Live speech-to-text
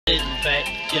back,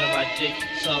 get on my dick,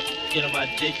 suck, get on my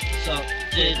dick, suck,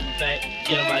 sitting back,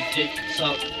 get on my dick,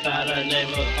 suck, by the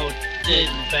neighborhood,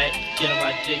 sitting back, get on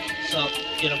my dick, suck,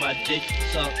 get on my dick,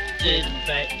 suck, sitting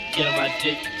back, get on my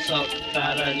dick, suck,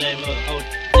 by the neighborhood,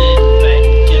 sitting back,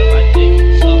 get on my dick,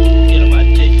 suck, get on my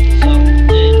dick, suck,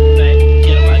 sitting back,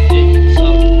 get on my dick,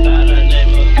 suck, by the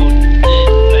neighborhood,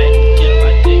 sitting back, get on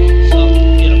my dick, suck,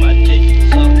 get on my dick,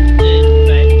 suck, sitting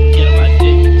back, get on my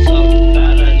dick, suck,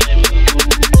 by the neighborhood,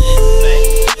 sitting back,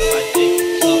 get on my dick,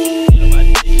 suck, get on my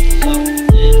dick, suck,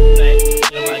 sitting back,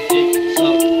 get on my dick,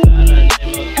 suck, by the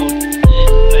neighborhood,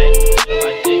 sitting back, get on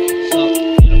my dick, suck,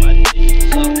 get on my dick,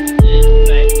 suck, sitting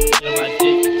back, get on my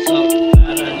dick, suck,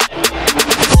 by the neighborhood,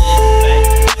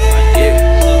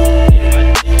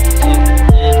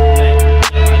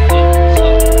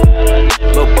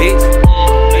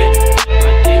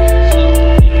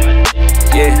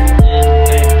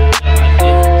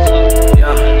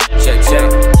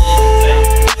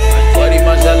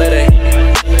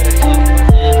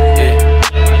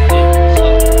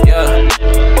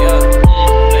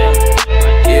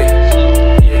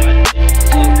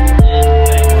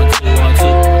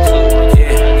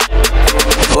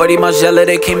 Margiela,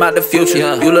 they came out the future.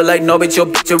 You look like no, bitch, your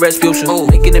bitch a Rasputin.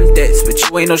 Making them debts, but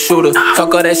you ain't no shooter.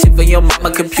 Talk all that shit for your mama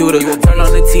computer. Turn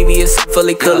on the TV, it's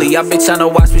fully coolie. I bitch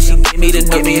tryna watch, but she give me the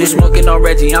nookie. You smoking on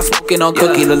Reggie, I'm smoking on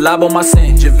Cookie. The lob on my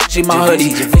scent, Javinci my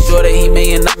hoodie. Make sure that he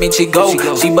may and I mean she go.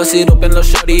 She bust it open, little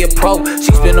shorty a pro.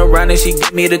 She spin around and she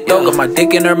give me the throw. Got my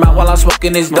dick in her mouth while I'm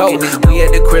smoking this dope. We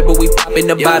at the crib, but we popping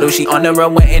the bottle. She on the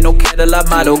runway, ain't no Cadillac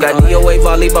model. Got DOA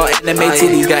volleyball, anime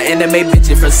titties. Got anime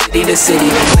bitches from city to city.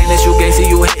 Plain that you gangsta,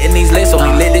 you hitting these lists.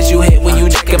 Only lit that you hit when you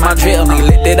checking my drip. Only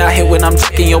lit that I hit when I'm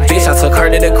checking your bitch. I took her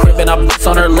to the crib and I bust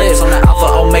on her lips. Alpha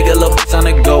Omega, little bitch on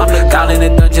the go. Down in the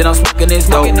dungeon, I'm smoking this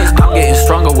dope. I'm getting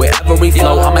stronger with every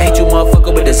flow. I'ma hit you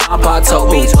motherfucker with this on-pot toe.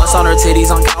 Bitch, bust on her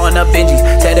titties, I'm counting up Benjis.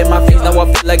 Tat in my face, now I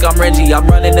feel like I'm Reggie. I'm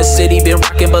running the city, been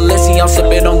rocking Balenci. I'm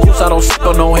sipping on Goose, I don't sip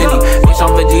on no Henny. Bitch,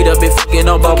 I'm Vegeta, been fucking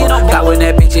on Bubba. Got with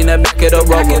that bitch in the back of the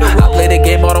Rover. I play the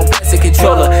game on plastic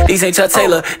controller. These ain't Chuck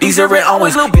Taylor, these are Red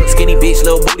Owens. Big skinny bitch,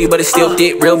 little booty, but it's still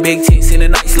thick. Real big tits in a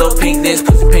nice little pinkness.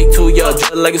 Pussy pink too, yo,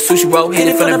 just like a sushi roll. Hit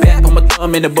it from the back, put my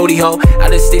thumb in the booty hole. I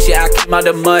just stitch it, I came out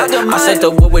the mud. I set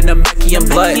the wood with the Mackie and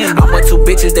blood. I'm with two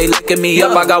bitches, they licking me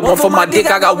up. I got one for my dick,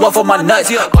 I got one for my nuts.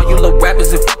 All you little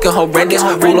rappers is fucking horrendous.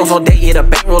 Rulos on day, yeah, the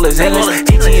bankroll is endless.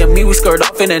 TT and me, we skirt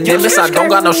off in a Nimbus. I don't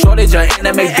got no shortage of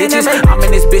anime bitches. I'm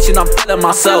in this bitch and I'm feeling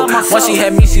myself. Once she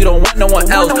had me, she don't want no one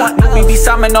else. We be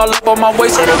Simon all up on my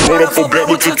waist. Got a roll up for black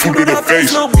with your two to the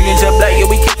face. Me and Jet Black, yeah,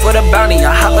 we keep for the bounty.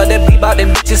 I holla that beat out, them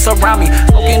bitches surround me.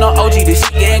 Smoking on OG, this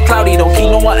shit getting cloudy. Don't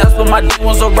keep no one else but my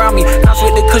D1s around me. Bounce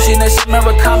with the cushion, that shit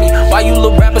Murakami. Why you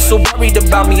little rappers so worried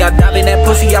about me? I dive in that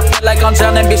pussy, I feel like I'm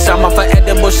drowning. Bitch, I'm off at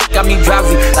the bush, shit got me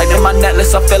drowsy. Like in my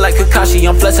necklace, I feel like Kakashi.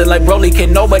 I'm flexing like Broly,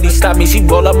 can't nobody stop me. She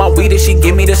roll up my weed and she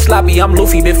give me the sloppy. I'm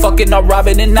Luffy, been fucking up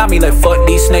Robin and Nami. Like fuck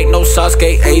these snake, no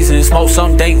Sasuke Asian. Smoke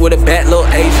some dank with a bad little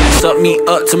Asian. Suck me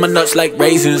up to my nuts like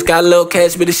raisins. Got a little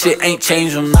cash, but the shit ain't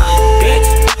changed them.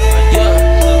 Bitch.